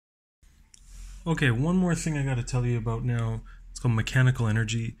Okay, one more thing I got to tell you about now. It's called mechanical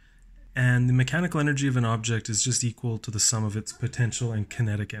energy. And the mechanical energy of an object is just equal to the sum of its potential and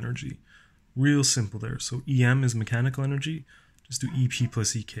kinetic energy. Real simple there. So EM is mechanical energy. Just do EP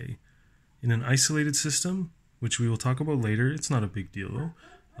plus EK. In an isolated system, which we will talk about later, it's not a big deal though.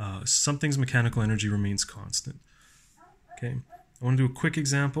 Something's mechanical energy remains constant. Okay, I want to do a quick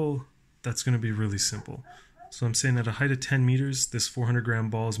example that's going to be really simple. So I'm saying at a height of 10 meters, this 400-gram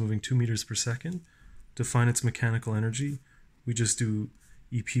ball is moving 2 meters per second. To find its mechanical energy, we just do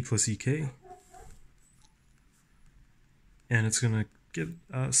EP plus EK. And it's going to get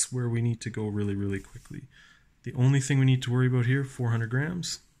us where we need to go really, really quickly. The only thing we need to worry about here, 400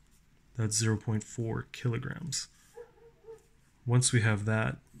 grams, that's 0.4 kilograms. Once we have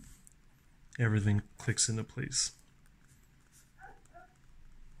that, everything clicks into place.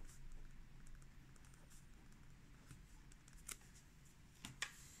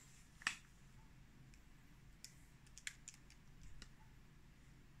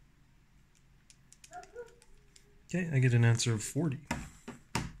 Okay, I get an answer of 40.